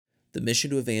The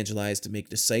mission to evangelize, to make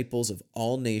disciples of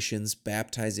all nations,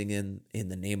 baptizing in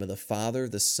the name of the Father,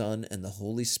 the Son, and the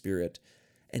Holy Spirit,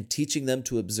 and teaching them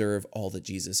to observe all that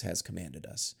Jesus has commanded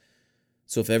us.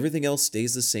 So if everything else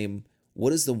stays the same,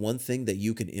 what is the one thing that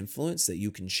you can influence, that you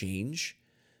can change,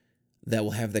 that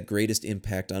will have the greatest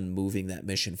impact on moving that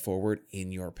mission forward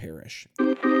in your parish?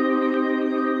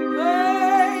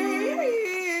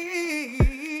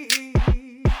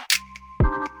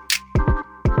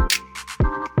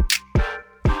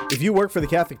 If you work for the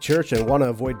Catholic Church and want to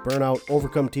avoid burnout,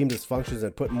 overcome team dysfunctions,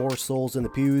 and put more souls in the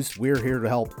pews, we're here to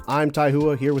help. I'm Ty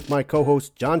Hua, here with my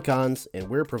co-host John Kahns, and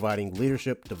we're providing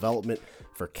leadership development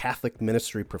for Catholic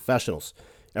ministry professionals.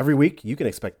 Every week, you can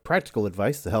expect practical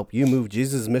advice to help you move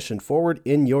Jesus' mission forward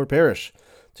in your parish.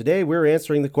 Today, we're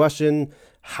answering the question,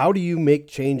 how do you make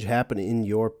change happen in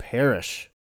your parish?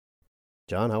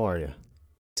 John, how are you?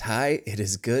 Ty, it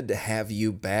is good to have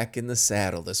you back in the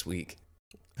saddle this week.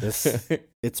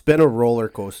 It's been a roller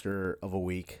coaster of a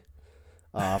week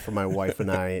for my wife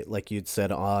and I. Like you'd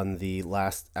said on the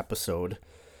last episode,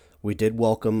 we did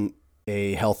welcome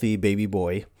a healthy baby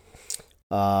boy.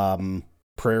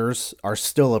 Prayers are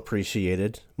still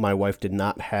appreciated. My wife did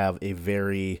not have a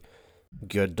very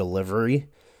good delivery.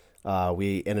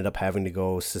 We ended up having to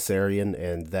go cesarean,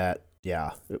 and that,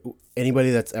 anybody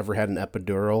that's ever had an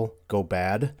epidural go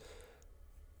bad,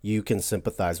 you can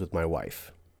sympathize with my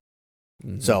wife.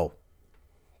 Mm-hmm. So,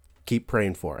 keep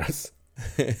praying for us.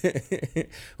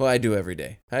 Well, I do every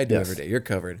day. Every day. You're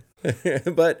covered.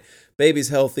 But baby's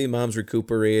healthy, mom's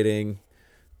recuperating,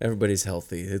 everybody's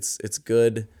healthy. It's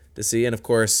good to see. And of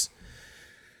course,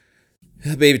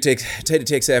 Teddy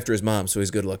takes after his mom, so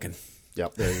he's good looking.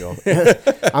 Yep, there you go.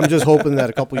 I'm just hoping that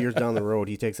a couple years down the road,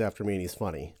 he takes after me and he's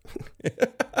funny.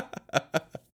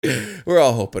 We're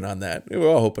all hoping on that.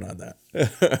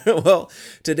 Well,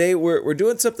 today we're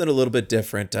doing something a little bit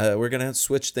different. We're going to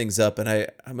switch things up, and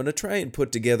I'm going to try and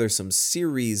put together some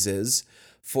series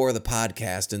for the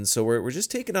podcast. And so we're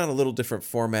just taking on a little different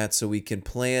format so we can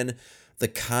plan the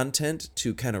content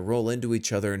to kind of roll into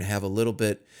each other and have a little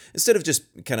bit, instead of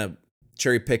just kind of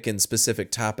cherry picking specific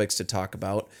topics to talk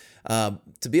about, to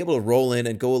be able to roll in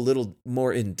and go a little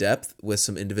more in depth with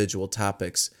some individual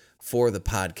topics for the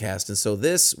podcast. And so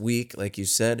this week, like you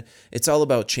said, it's all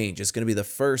about change. It's going to be the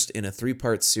first in a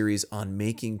 3-part series on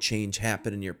making change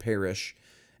happen in your parish.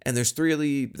 And there's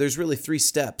really 3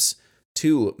 steps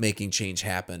to making change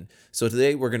happen. So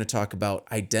today we're going to talk about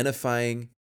identifying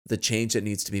the change that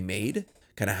needs to be made.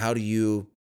 Kind of how do you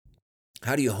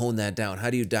hone that down? How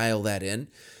do you dial that in?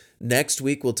 Next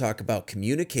week, we'll talk about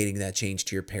communicating that change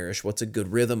to your parish. What's a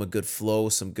good rhythm, a good flow,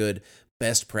 some good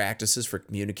best practices for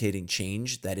communicating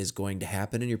change that is going to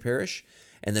happen in your parish.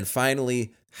 And then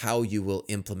finally, how you will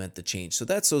implement the change. So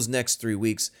that's those next 3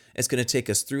 weeks. It's going to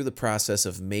take us through the process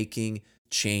of making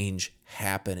change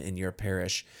happen in your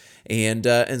parish. And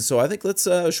so I think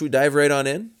should we dive right on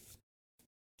in?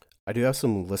 I do have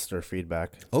some listener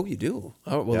feedback. Oh, you do?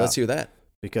 Oh, well, Let's hear that.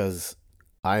 Because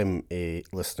I'm a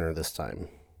listener this time.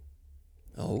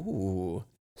 Oh.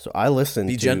 So I listened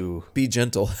Be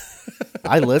gentle.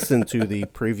 I listened to the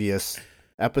previous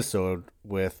episode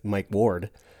with Mike Ward,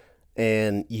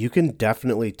 and you can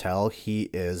definitely tell he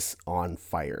is on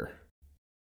fire.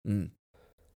 Mm.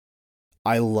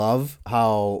 I love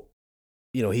how,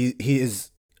 he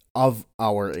is of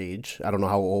our age. I don't know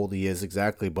how old he is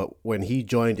exactly, but when he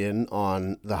joined in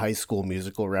on the High School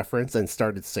Musical reference and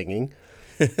started singing,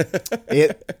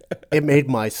 it made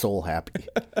my soul happy.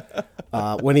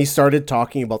 When he started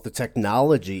talking about the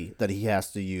technology that he has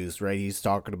to use, right? He's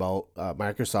talking about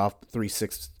Microsoft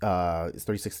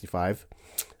 365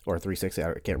 or 360.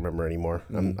 I can't remember anymore.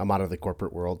 Mm-hmm. I'm out of the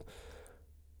corporate world.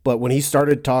 But when he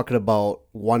started talking about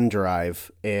OneDrive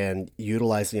and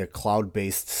utilizing a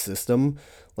cloud-based system,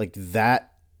 like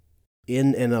that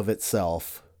in and of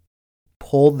itself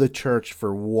pulled the church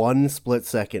for one split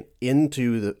second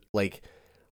into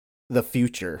the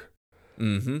future.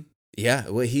 Mm-hmm. Yeah.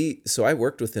 Well, so I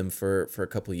worked with him for a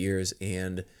couple of years,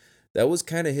 and that was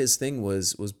kind of his thing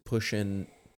was pushing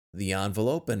the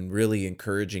envelope and really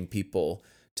encouraging people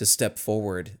to step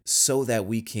forward so that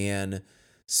we can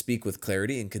speak with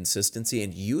clarity and consistency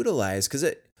and utilize, because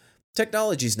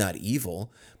technology is not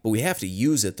evil, but we have to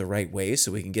use it the right way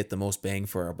so we can get the most bang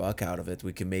for our buck out of it.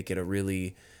 We can make it a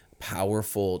really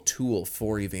powerful tool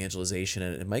for evangelization,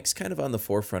 and Mike's kind of on the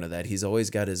forefront of that. He's always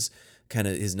got his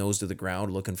nose to the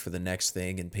ground, looking for the next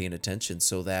thing and paying attention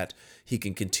so that he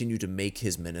can continue to make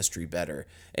his ministry better.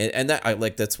 And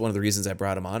that's one of the reasons I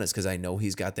brought him on, is because I know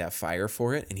he's got that fire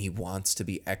for it, and he wants to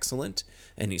be excellent,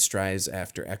 and he strives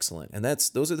after excellent. And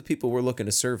those are the people we're looking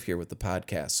to serve here with the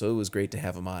podcast. So it was great to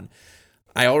have him on.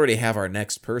 I already have our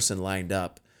next person lined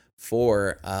up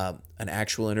for an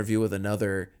actual interview with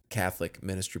another Catholic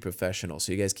ministry professional.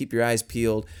 So you guys keep your eyes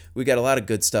peeled. We got a lot of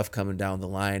good stuff coming down the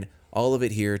line. All of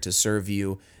it here to serve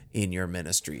you in your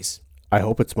ministries. I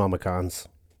hope it's Mama Cons.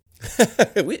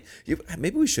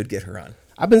 Maybe we should get her on.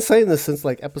 I've been saying this since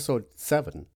like episode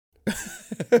 7.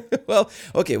 Well,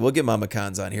 okay, we'll get Mama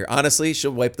Cons on here. Honestly,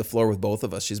 she'll wipe the floor with both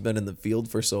of us. She's been in the field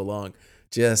for so long,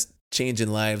 just changing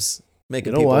lives,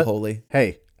 making people holy.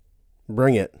 Hey,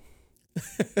 bring it.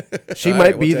 She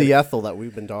might be the Ethel that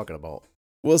we've been talking about.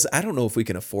 Well, I don't know if we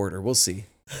can afford her. We'll see.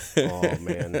 Oh,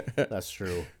 man, that's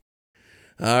true.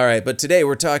 All right, but today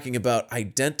we're talking about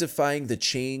identifying the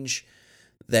change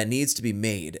that needs to be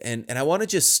made. And I want to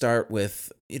just start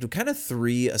with kind of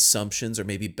 3 assumptions or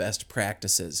maybe best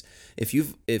practices. If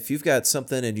you've got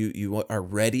something and you are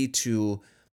ready to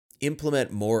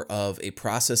implement more of a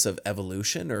process of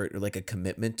evolution or like a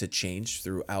commitment to change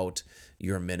throughout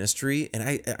your ministry, and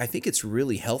I think it's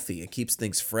really healthy. It keeps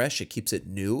things fresh, it keeps it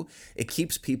new, it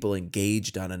keeps people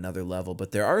engaged on another level.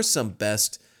 But there are some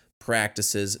best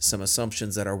practices, some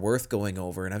assumptions that are worth going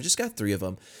over, and I've just got 3 of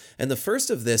them. And the first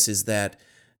of this is that,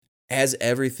 as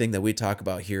everything that we talk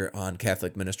about here on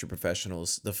Catholic Ministry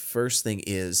Professionals, the first thing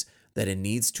is that it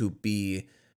needs to be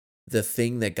the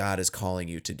thing that God is calling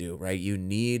you to do, right? You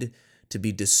need to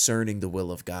be discerning the will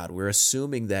of God. We're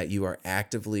assuming that you are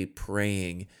actively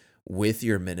praying with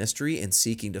your ministry and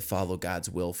seeking to follow God's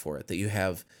will for it, that you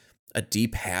have a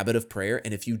deep habit of prayer.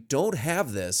 And if you don't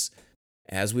have this,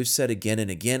 as we've said again and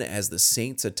again, as the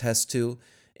saints attest to,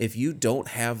 if you don't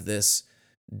have this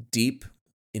deep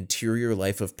interior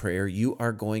life of prayer, you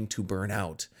are going to burn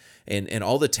out. And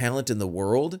all the talent in the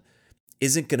world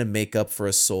isn't going to make up for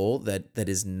a soul that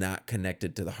is not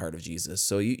connected to the heart of Jesus.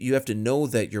 So you have to know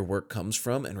that your work comes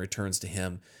from and returns to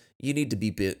him. You need to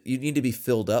be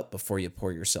filled up before you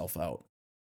pour yourself out.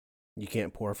 You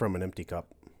can't pour from an empty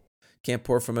cup. Can't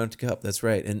pour from an empty cup. That's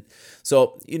right. And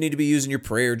so you need to be using your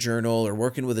prayer journal or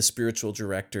working with a spiritual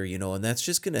director, and that's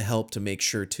just going to help to make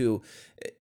sure too,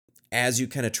 as you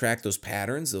kind of track those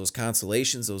patterns, those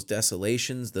consolations, those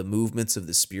desolations, the movements of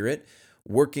the Spirit,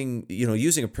 working,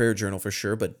 using a prayer journal for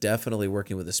sure, but definitely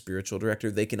working with a spiritual director,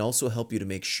 they can also help you to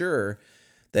make sure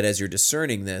that as you're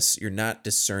discerning this, you're not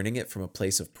discerning it from a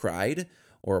place of pride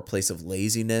or a place of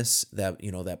laziness, that,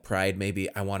 that pride,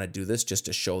 maybe I want to do this just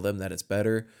to show them that it's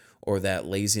better, or that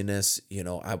laziness,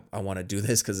 I want to do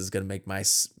this because it's going to make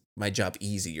my job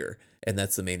easier. And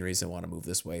that's the main reason I want to move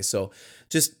this way. So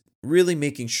just really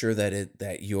making sure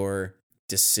that your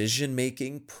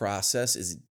decision-making process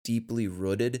is deeply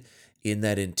rooted in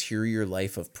that interior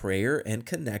life of prayer and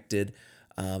connected,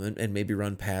 and maybe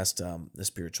run past the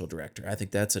spiritual director. I think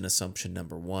that's an assumption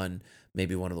number 1,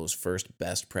 maybe one of those first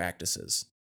best practices.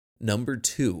 Number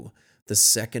 2, the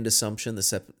second assumption,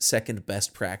 the second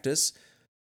best practice,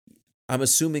 I'm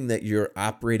assuming that you're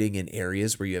operating in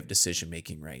areas where you have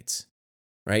decision-making rights,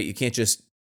 right? You can't just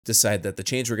decide that the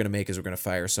change we're going to make is we're going to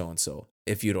fire so-and-so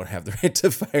if you don't have the right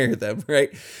to fire them,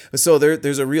 right? So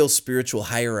there's a real spiritual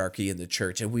hierarchy in the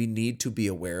church, and we need to be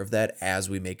aware of that as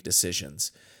we make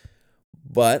decisions.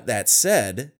 But that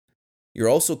said, you're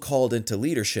also called into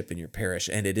leadership in your parish,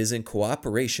 and it is in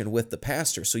cooperation with the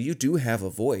pastor. So you do have a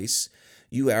voice.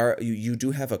 You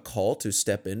do have a call to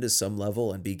step into some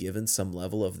level and be given some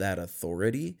level of that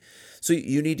authority. So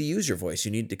you need to use your voice.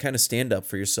 You need to kind of stand up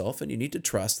for yourself, and you need to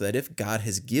trust that if God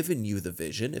has given you the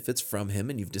vision, if it's from him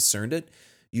and you've discerned it,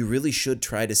 you really should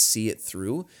try to see it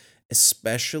through,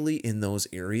 especially in those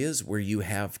areas where you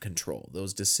have control,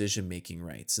 those decision-making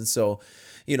rights. And so,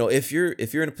 if you're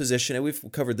in a position, and we've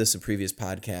covered this in previous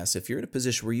podcasts, if you're in a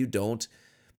position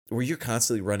where you're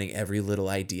constantly running every little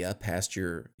idea past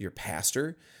your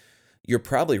pastor, you're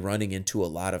probably running into a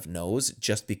lot of no's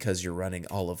just because you're running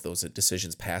all of those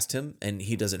decisions past him, and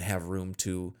he doesn't have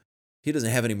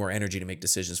any more energy to make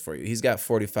decisions for you. He's got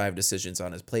 45 decisions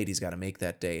on his plate he's got to make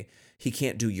that day. He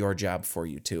can't do your job for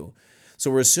you too.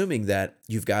 So we're assuming that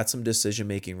you've got some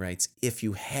decision-making rights. If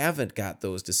you haven't got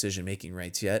those decision-making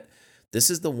rights yet,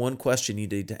 this is the one question you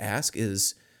need to ask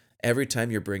is, every time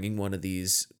you're bringing one of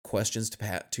these questions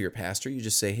to your pastor, you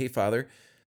just say, hey, Father,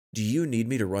 do you need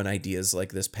me to run ideas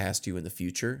like this past you in the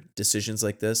future? Decisions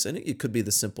like this? And it could be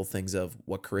the simple things of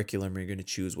what curriculum you're going to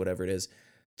choose, whatever it is.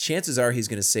 Chances are he's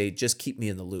going to say, just keep me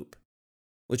in the loop,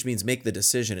 which means make the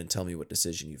decision and tell me what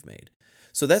decision you've made.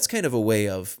 So that's kind of a way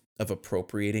of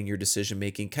appropriating your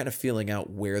decision-making, kind of feeling out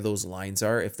where those lines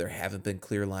are, if there haven't been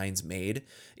clear lines made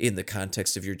in the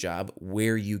context of your job,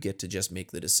 where you get to just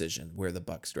make the decision, where the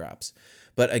buck drops.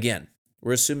 But again,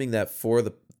 we're assuming that for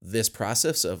this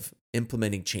process of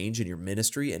implementing change in your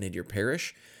ministry and in your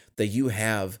parish, that you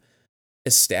have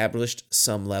established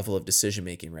some level of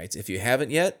decision-making rights. If you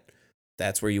haven't yet,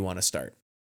 that's where you want to start.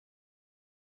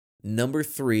 Number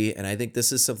 3, and I think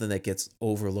this is something that gets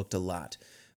overlooked a lot.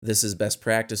 This is best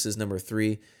practices. Number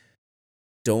 3,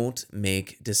 don't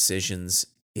make decisions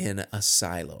in a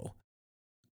silo.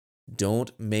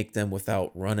 Don't make them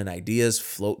without running ideas,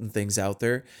 floating things out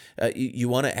there. You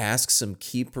want to ask some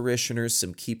key parishioners,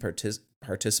 some key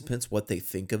participants what they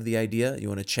think of the idea. You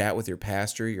want to chat with your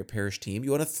pastor, your parish team.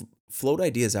 You want to float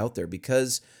ideas out there,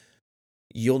 because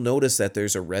you'll notice that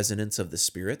there's a resonance of the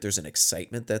Spirit. There's an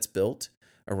excitement that's built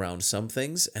around some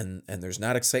things, and there's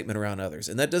not excitement around others.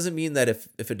 And that doesn't mean that if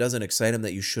it doesn't excite them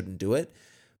that you shouldn't do it,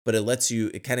 but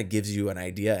it kind of gives you an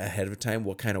idea ahead of time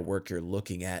what kind of work you're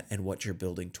looking at and what you're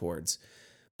building towards.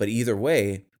 But either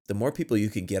way, the more people you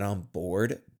can get on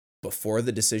board before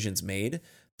the decision's made,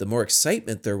 the more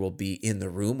excitement there will be in the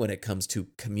room when it comes to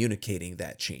communicating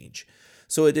that change.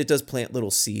 So it does plant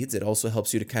little seeds. It also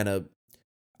helps you to kind of,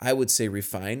 I would say,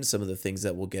 refine some of the things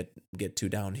that we'll get to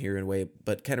down here in a way,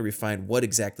 but kind of refine what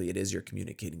exactly it is you're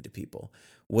communicating to people.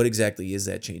 What exactly is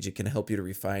that change? It can help you to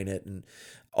refine it. And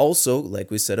also,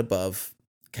 like we said above,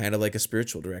 kind of like a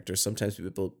spiritual director, sometimes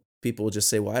people will just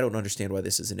say, well, I don't understand why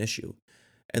this is an issue.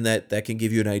 And that can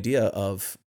give you an idea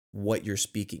of what you're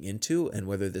speaking into and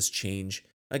whether this change,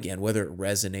 again, whether it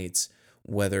resonates,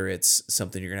 whether it's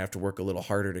something you're going to have to work a little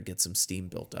harder to get some steam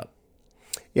built up.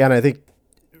 Yeah, and I think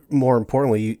more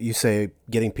importantly, you say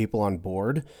getting people on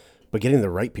board, but getting the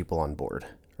right people on board,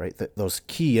 right? Those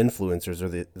key influencers or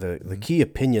the key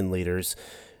opinion leaders,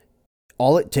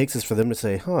 all it takes is for them to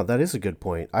say, that is a good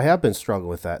point. I have been struggling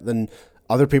with that. Then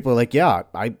other people are like, yeah,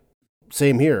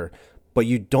 same here. But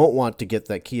you don't want to get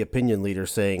that key opinion leader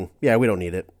saying, yeah, we don't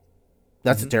need it.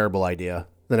 That's a terrible idea.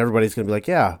 Then everybody's going to be like,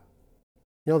 yeah,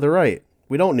 they're right.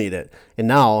 We don't need it. And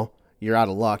now you're out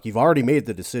of luck. You've already made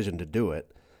the decision to do it.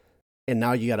 And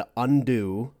now you got to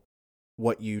undo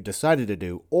what you decided to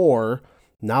do, or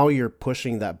now you're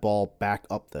pushing that ball back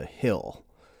up the hill.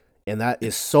 And that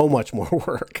is so much more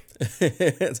work.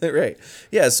 That's right.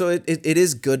 Yeah, so it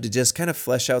is good to just kind of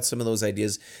flesh out some of those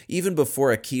ideas, even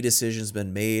before a key decision's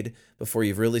been made, before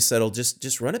you've really settled.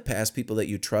 Just run it past people that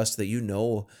you trust,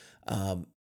 that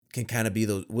can kind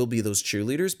of will be those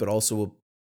cheerleaders, but also will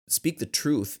speak the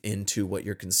truth into what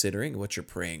you're considering, what you're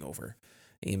praying over.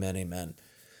 Amen, amen.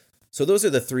 So those are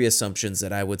the 3 assumptions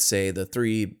that I would say, the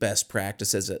 3 best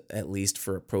practices, at least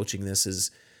for approaching this,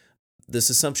 is this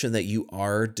assumption that you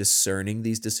are discerning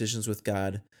these decisions with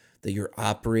God, that you're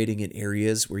operating in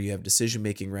areas where you have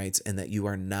decision-making rights, and that you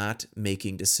are not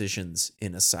making decisions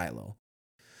in a silo.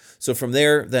 So from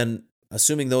there, then,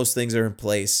 assuming those things are in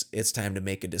place, it's time to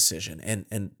make a decision.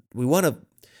 And we want to,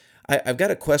 I've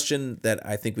got a question that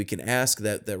I think we can ask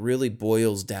that really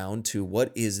boils down to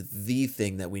what is the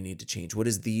thing that we need to change? What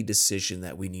is the decision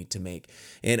that we need to make?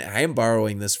 And I am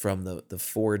borrowing this from the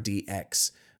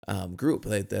 4DX group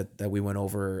that we went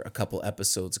over a couple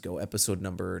episodes ago, episode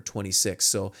number 26.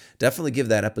 So definitely give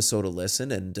that episode a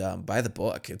listen and buy the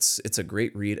book. It's a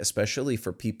great read, especially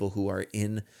for people who are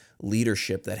in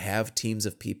leadership that have teams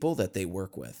of people that they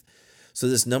work with. So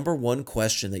this number 1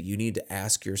 question that you need to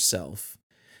ask yourself,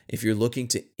 if you're looking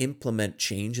to implement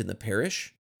change in the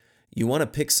parish, you want to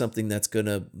pick something that's going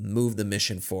to move the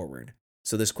mission forward.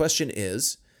 So this question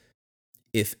is,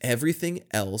 if everything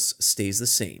else stays the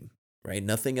same, right?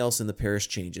 Nothing else in the parish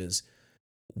changes,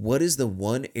 what is the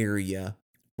one area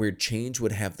where change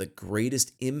would have the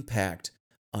greatest impact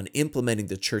on implementing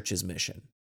the church's mission?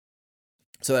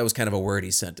 So that was kind of a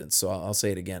wordy sentence, so I'll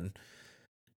say it again.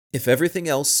 If everything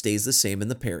else stays the same in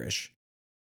the parish,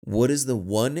 what is the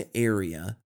one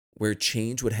area where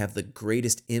change would have the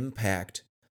greatest impact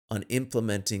on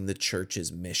implementing the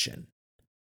church's mission?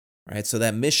 Right? So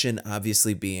that mission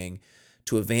obviously being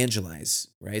to evangelize,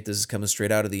 right? This is coming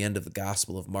straight out of the end of the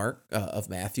Gospel of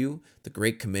Matthew, the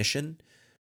Great Commission,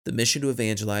 the mission to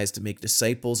evangelize, to make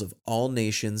disciples of all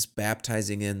nations,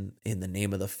 baptizing in the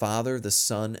name of the Father, the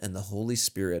Son, and the Holy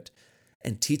Spirit,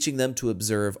 and teaching them to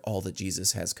observe all that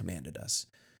Jesus has commanded us.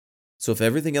 So if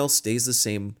everything else stays the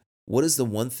same, what is the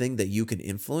one thing that you can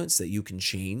influence, that you can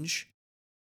change,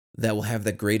 that will have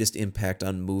the greatest impact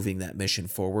on moving that mission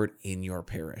forward in your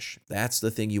parish? That's the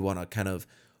thing you want to kind of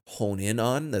hone in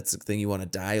on. That's the thing you want to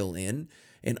dial in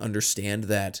and understand,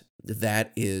 that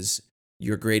is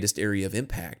your greatest area of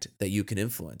impact that you can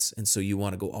influence. And so you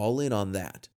want to go all in on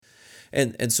that.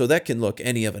 And so that can look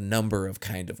any of a number of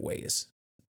kind of ways.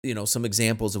 Some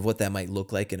examples of what that might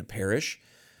look like in a parish.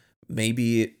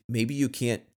 Maybe you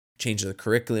can't change the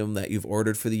curriculum that you've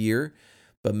ordered for the year,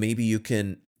 but maybe you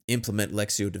can implement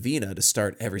Lectio Divina to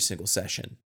start every single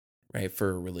session, right?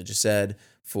 For religious ed,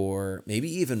 for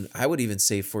maybe even, I would even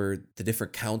say for the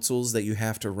different councils that you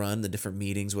have to run, the different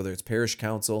meetings, whether it's parish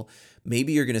council,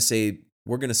 maybe you're going to say,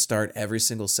 we're going to start every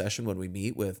single session when we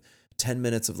meet with 10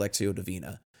 minutes of Lectio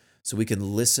Divina so we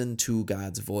can listen to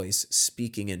God's voice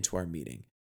speaking into our meeting.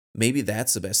 Maybe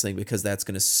that's the best thing because that's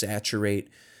going to saturate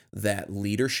that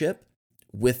leadership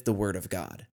with the Word of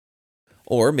God.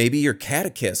 Or maybe your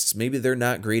catechists, maybe they're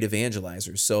not great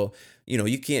evangelizers. So,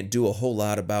 you can't do a whole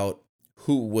lot about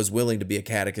who was willing to be a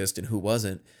catechist and who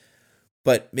wasn't.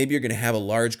 But maybe you're going to have a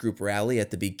large group rally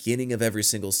at the beginning of every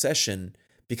single session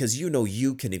because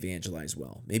you can evangelize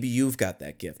well. Maybe you've got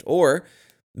that gift. Or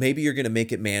maybe you're going to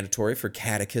make it mandatory for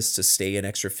catechists to stay an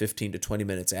extra 15 to 20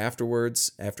 minutes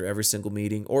afterwards, after every single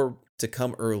meeting, or to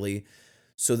come early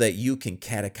so that you can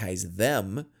catechize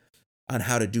them on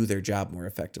how to do their job more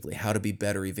effectively, how to be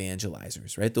better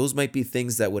evangelizers, right? Those might be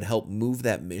things that would help move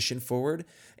that mission forward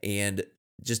and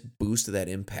just boost that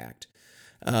impact.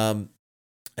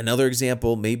 Another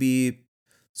example,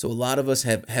 so a lot of us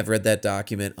have read that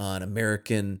document on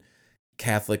American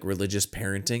Catholic religious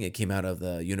parenting. It came out of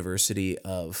the University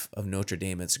of Notre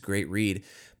Dame. It's a great read.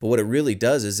 But what it really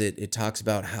does is it talks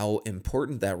about how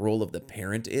important that role of the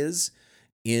parent is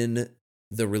in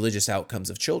the religious outcomes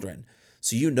of children.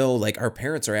 So like our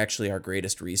parents are actually our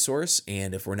greatest resource,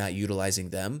 and if we're not utilizing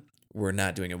them, we're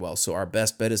not doing it well. So our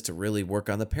best bet is to really work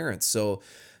on the parents. So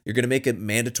you're going to make it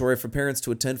mandatory for parents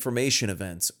to attend formation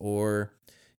events, or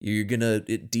you're going to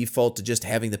default to just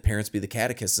having the parents be the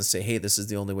catechists and say, hey, this is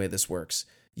the only way this works.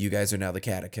 You guys are now the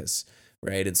catechists,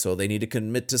 right? And so they need to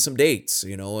commit to some dates,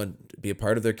 and be a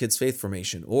part of their kids' faith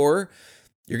formation. Or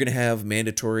you're going to have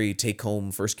mandatory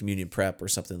take-home First Communion prep or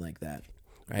something like that,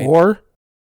 right? Or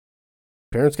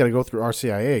parents got to go through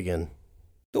RCIA again.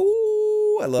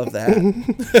 Oh, I love that.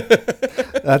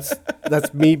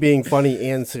 That's me being funny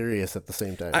and serious at the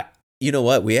same time. You know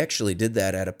what? We actually did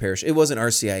that at a parish. It wasn't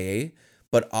RCIA,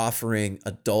 but offering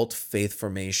adult faith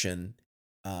formation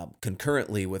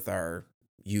concurrently with our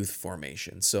youth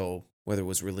formation. So whether it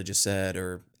was religious ed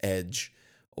or EDGE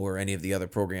or any of the other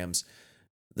programs,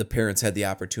 the parents had the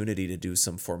opportunity to do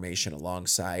some formation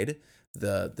alongside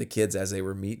the kids as they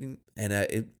were meeting,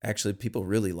 and people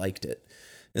really liked it.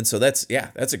 And so that's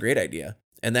a great idea,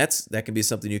 and that can be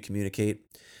something you communicate.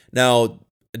 Now,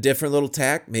 a different little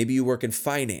tack, maybe you work in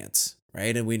finance,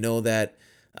 right? And we know that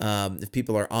if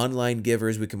people are online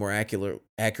givers, we can more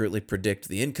accurately predict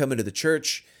the income into the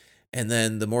church, and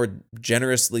then the more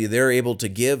generously they're able to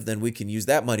give, then we can use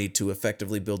that money to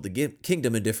effectively build the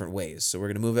kingdom in different ways. So we're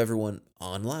going to move everyone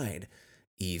online.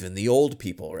 Even the old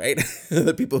people, right?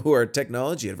 The people who are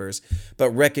technology adverse,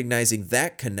 but recognizing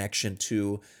that connection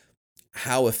to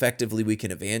how effectively we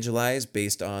can evangelize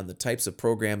based on the types of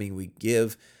programming we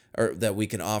give or that we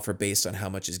can offer based on how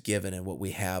much is given and what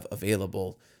we have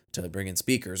available to bring in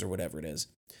speakers or whatever it is.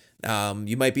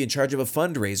 You might be in charge of a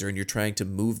fundraiser and you're trying to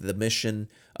move the mission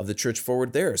of the church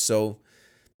forward there. So,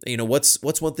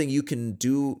 what's one thing you can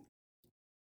do?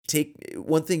 Take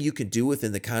one thing you can do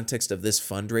within the context of this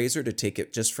fundraiser to take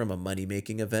it just from a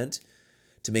money-making event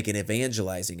to make an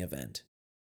evangelizing event,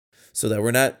 so that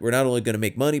we're not only going to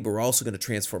make money, but we're also going to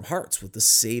transform hearts with the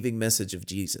saving message of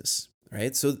Jesus,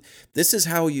 right? So this is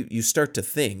how you start to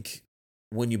think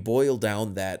when you boil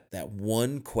down that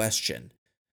one question,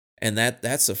 and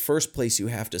that's the first place you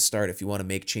have to start if you want to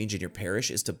make change in your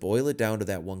parish, is to boil it down to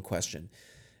that one question.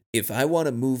 If I want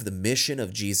to move the mission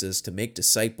of Jesus to make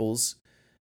disciples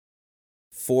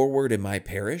forward in my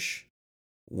parish,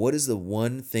 what is the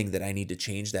one thing that I need to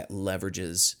change that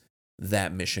leverages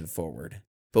that mission forward?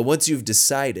 But once you've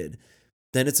decided,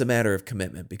 then it's a matter of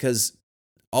commitment, because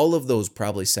all of those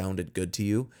probably sounded good to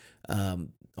you.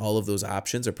 All of those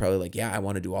options are probably like, yeah, I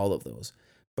want to do all of those,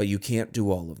 but you can't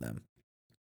do all of them,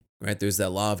 right? There's that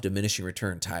law of diminishing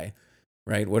return, Ty,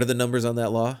 right? What are the numbers on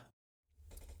that law?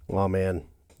 Well, man,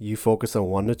 you focus on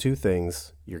 1 to 2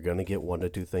 things, you're going to get 1 to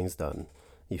 2 things done.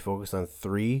 You focus on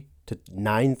 3 to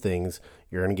 9 things,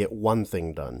 you're going to get 1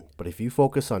 thing done. But if you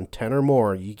focus on 10 or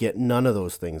more, you get none of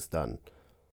those things done.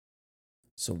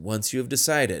 So once you have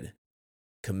decided,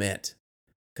 commit.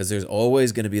 Because there's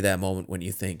always going to be that moment when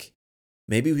you think,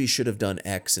 maybe we should have done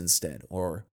X instead,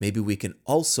 or maybe we can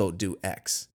also do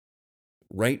X.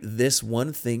 Write this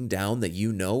one thing down that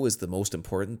you know is the most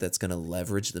important, that's going to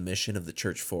leverage the mission of the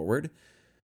church forward.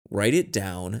 Write it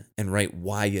down and write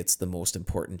why it's the most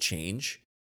important change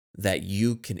that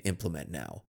you can implement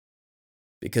now,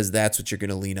 because that's what you're going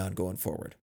to lean on going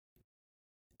forward.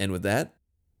 And with that,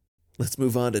 let's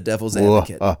move on to Devil's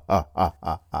Advocate.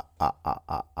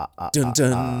 Dun,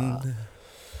 dun.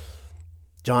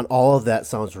 John, all of that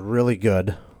sounds really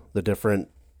good. The different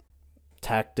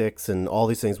tactics and all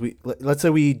these things. Let's say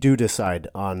we do decide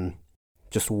on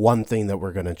just one thing that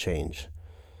we're going to change.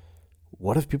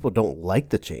 What if people don't like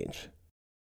the change?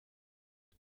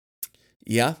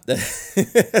 Yeah,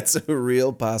 that's a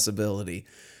real possibility.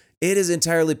 It is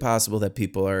entirely possible that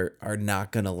people are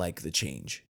not going to like the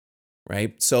change,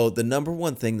 right? So the number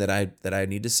one thing that I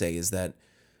need to say is that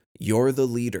you're the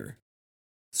leader.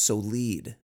 So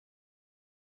lead.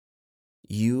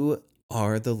 You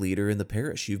are the leader in the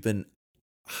parish. You've been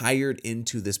hired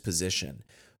into this position,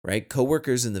 right?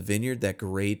 Coworkers in the Vineyard, that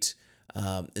great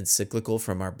encyclical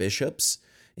from our bishops,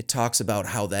 it talks about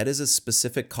how that is a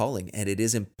specific calling, and it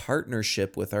is in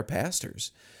partnership with our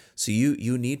pastors. So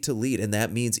you need to lead, and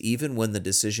that means even when the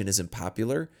decision isn't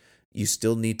popular, you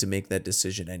still need to make that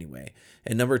decision anyway.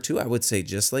 And number two, I would say,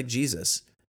 just like Jesus,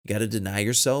 you got to deny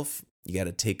yourself. You got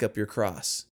to take up your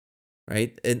cross,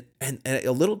 right? And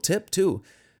a little tip too,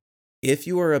 if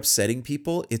you are upsetting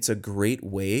people, it's a great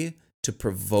way to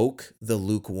provoke the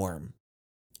lukewarm.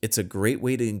 It's a great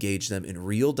way to engage them in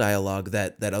real dialogue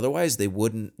that otherwise they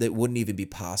wouldn't even be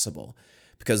possible,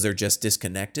 because they're just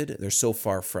disconnected. They're so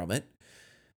far from it.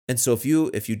 And so if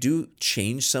you do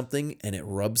change something and it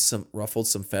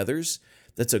ruffles some feathers,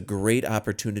 that's a great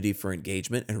opportunity for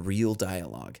engagement and real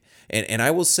dialogue. And I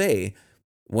will say,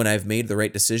 when I've made the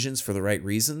right decisions for the right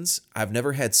reasons, I've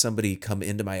never had somebody come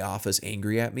into my office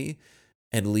angry at me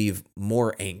and leave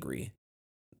more angry.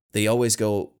 They always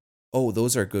go, "Oh,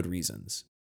 those are good reasons."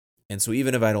 And so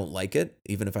even if I don't like it,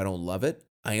 even if I don't love it,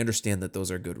 I understand that those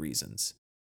are good reasons,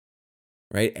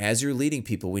 right? As you're leading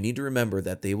people, we need to remember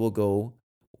that they will go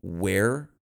where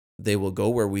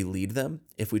we lead them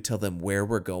if we tell them where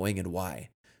we're going and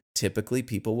why. Typically,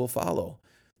 people will follow.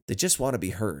 They just want to be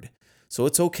heard. So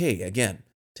it's okay. Again,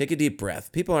 take a deep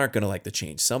breath. People aren't going to like the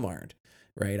change. Some aren't,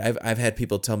 right? I've had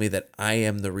people tell me that I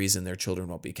am the reason their children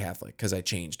won't be Catholic because I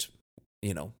changed,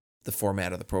 the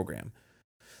format of the program.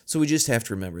 So we just have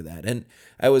to remember that. And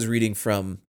I was reading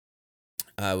the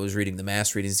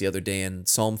Mass readings the other day, and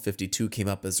Psalm 52 came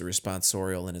up as a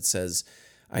responsorial, and it says,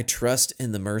 "I trust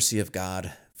in the mercy of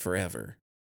God forever."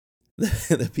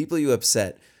 The people you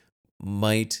upset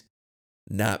might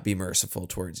not be merciful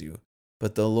towards you,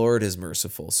 but the Lord is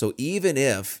merciful. So even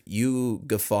if you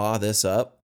guffaw this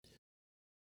up,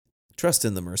 trust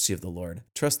in the mercy of the Lord.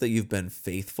 Trust that you've been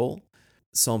faithful.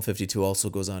 Psalm 52 also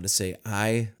goes on to say,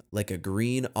 "I, like a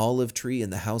green olive tree in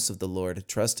the house of the Lord,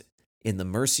 trust in the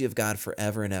mercy of God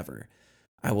forever and ever.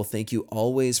 I will thank you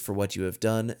always for what you have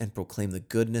done and proclaim the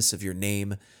goodness of your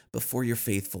name before your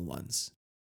faithful ones."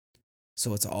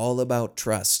 So it's all about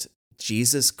trust.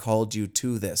 Jesus called you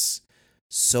to this.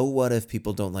 So what if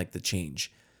people don't like the change?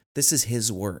 This is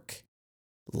his work.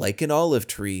 Like an olive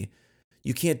tree,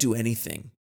 you can't do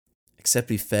anything except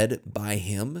be fed by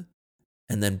him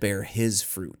and then bear his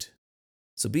fruit.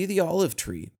 So be the olive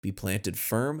tree, be planted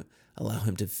firm, allow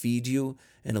him to feed you,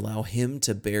 and allow him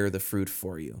to bear the fruit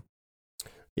for you.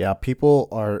 Yeah, people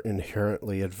are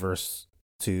inherently adverse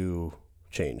to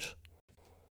change.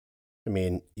 I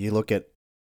mean, you look at,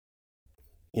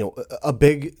 a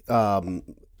big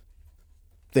thing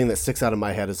that sticks out of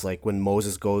my head is like when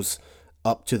Moses goes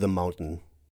up to the mountain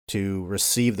to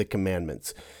receive the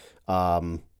commandments.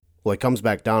 He comes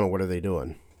back down, and what are they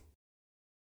doing?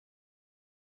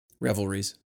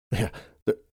 Revelries. Yeah,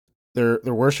 they're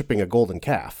worshiping a golden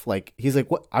calf. Like, he's like,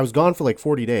 "What? I was gone for like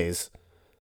 40 days.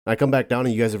 I come back down,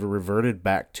 and you guys have reverted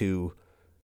back to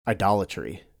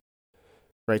idolatry."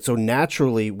 Right? So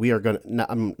naturally, we are going to,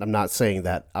 I'm not saying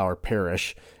that our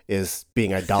parish is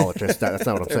being idolatrous. That's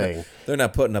not what I'm saying. They're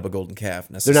not putting up a golden calf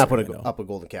They're necessarily. not putting up a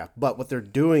golden calf. But what they're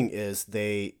doing is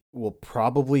they will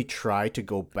probably try to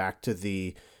go back to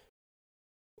the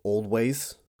old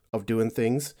ways of doing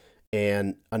things.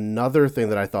 And another thing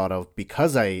that I thought of,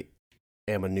 because I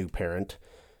am a new parent,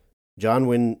 John,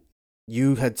 when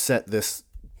you had set this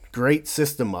great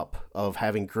system up of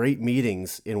having great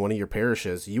meetings in one of your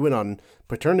parishes, you went on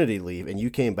paternity leave and you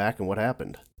came back, and what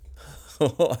happened?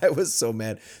 Oh, I was so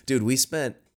mad. Dude, we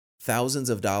spent thousands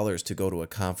of dollars to go to a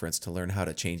conference to learn how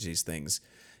to change these things.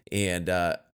 And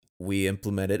we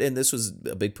implemented, and this was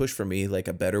a big push for me, like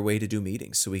a better way to do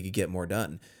meetings so we could get more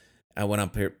done. I went on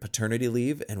paternity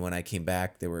leave, and when I came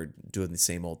back, they were doing the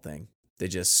same old thing. They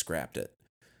just scrapped it.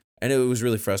 And it was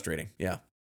really frustrating. Yeah.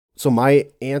 So my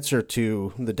answer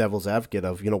to the devil's advocate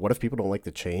of, what if people don't like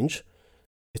the change?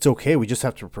 It's okay. We just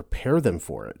have to prepare them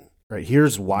for it, right?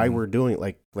 Here's why we're doing it,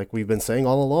 like we've been saying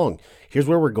all along. Here's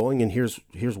where we're going, and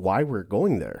here's why we're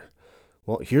going there.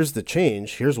 Well, here's the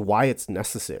change. Here's why it's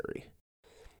necessary.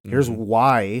 Here's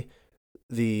why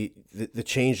the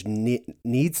change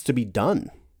needs to be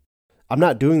done. I'm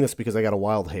not doing this because I got a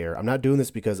wild hair. I'm not doing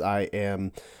this because I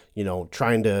am,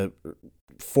 trying to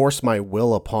force my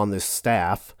will upon this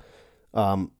staff.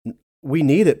 We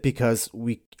need it because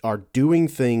we are doing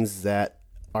things that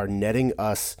are netting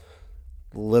us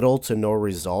little to no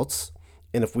results.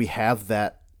 And if we have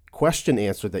that question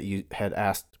answered that you had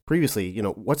asked previously,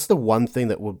 what's the one thing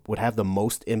that would have the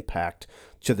most impact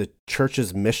to the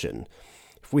church's mission?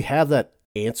 If we have that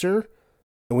answer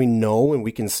and we know and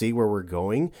we can see where we're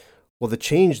going, well, the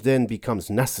change then becomes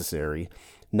necessary,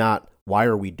 not why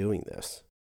are we doing this?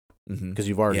 Because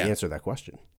you've already answered that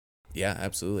question. Yeah,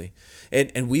 absolutely.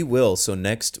 And we will. So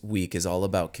next week is all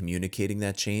about communicating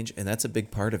that change. And that's a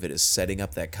big part of it, is setting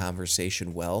up that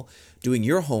conversation well, doing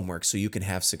your homework so you can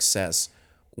have success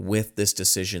with this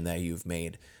decision that you've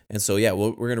made. And so, yeah,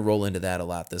 we're going to roll into that a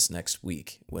lot this next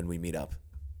week when we meet up.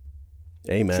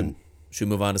 Amen. Should we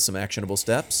move on to some actionable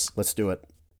steps? Let's do it.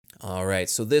 All right.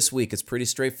 So this week it's pretty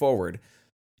straightforward.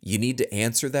 You need to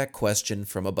answer that question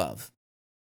from above.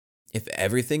 If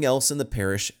everything else in the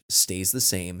parish stays the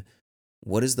same,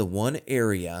 what is the one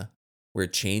area where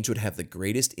change would have the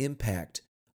greatest impact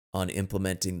on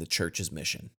implementing the church's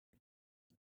mission?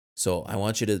 So I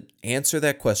want you to answer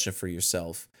that question for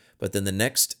yourself. But then the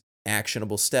next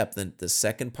actionable step, then the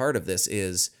second part of this,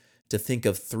 is to think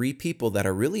of 3 people that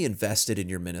are really invested in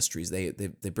your ministries. They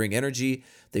bring energy.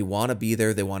 They want to be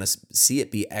there. They want to see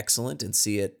it be excellent and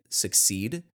see it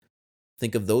succeed.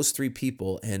 Think of those 3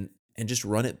 people and just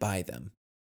run it by them.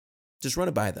 Just run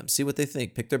it by them. See what they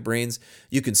think. Pick their brains.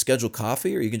 You can schedule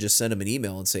coffee, or you can just send them an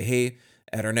email and say, hey,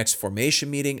 at our next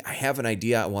formation meeting, I have an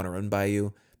idea I want to run by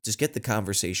you. Just get the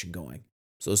conversation going.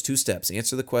 So those 2 steps: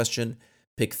 answer the question,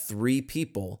 pick 3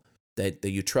 people that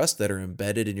you trust, that are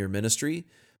embedded in your ministry,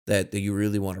 that you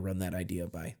really want to run that idea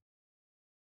by.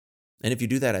 And if you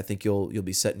do that, I think you'll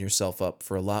be setting yourself up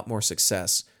for a lot more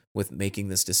success with making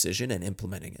this decision and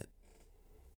implementing it.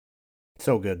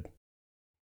 So good.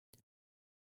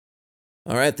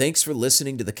 All right, thanks for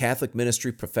listening to the Catholic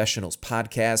Ministry Professionals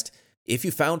podcast. If you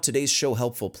found today's show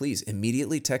helpful, please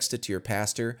immediately text it to your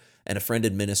pastor and a friend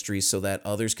in ministry so that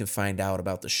others can find out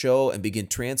about the show and begin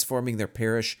transforming their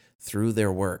parish through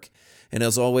their work. And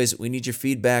as always, we need your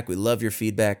feedback. We love your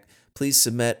feedback. Please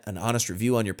submit an honest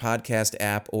review on your podcast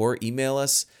app or email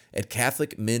us at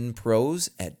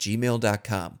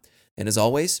catholicminpros@gmail.com. And as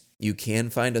always, you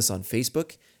can find us on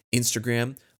Facebook,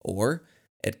 Instagram, or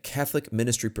at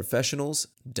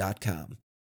catholicministryprofessionals.com.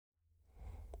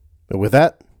 And with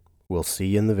that, we'll see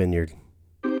you in the vineyard.